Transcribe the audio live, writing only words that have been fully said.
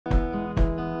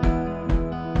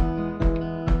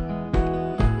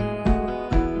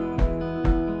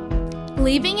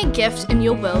Leaving a gift in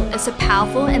your will is a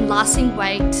powerful and lasting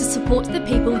way to support the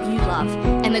people you love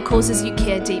and the causes you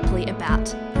care deeply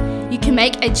about. You can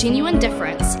make a genuine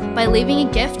difference by leaving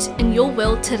a gift in your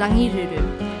will to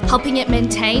Rangiruru, helping it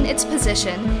maintain its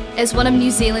position as one of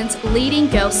New Zealand's leading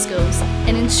girls' schools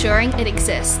and ensuring it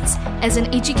exists as an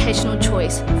educational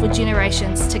choice for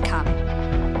generations to come.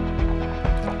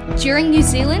 During New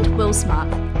Zealand Wills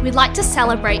Month, we'd like to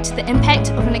celebrate the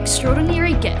impact of an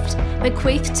extraordinary gift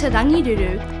bequeathed to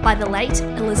Rangiruru by the late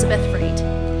Elizabeth Reid.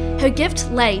 Her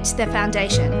gift laid the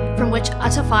foundation from which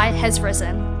Atawhai has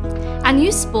risen. Our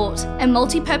new sport and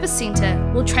multi-purpose centre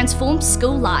will transform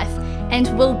school life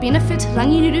and will benefit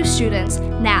Rangiruru students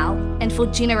now and for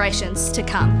generations to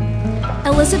come.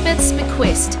 Elizabeth's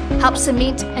bequest helps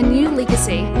cement a new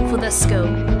legacy for this school,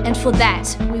 and for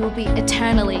that we will be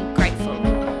eternally grateful.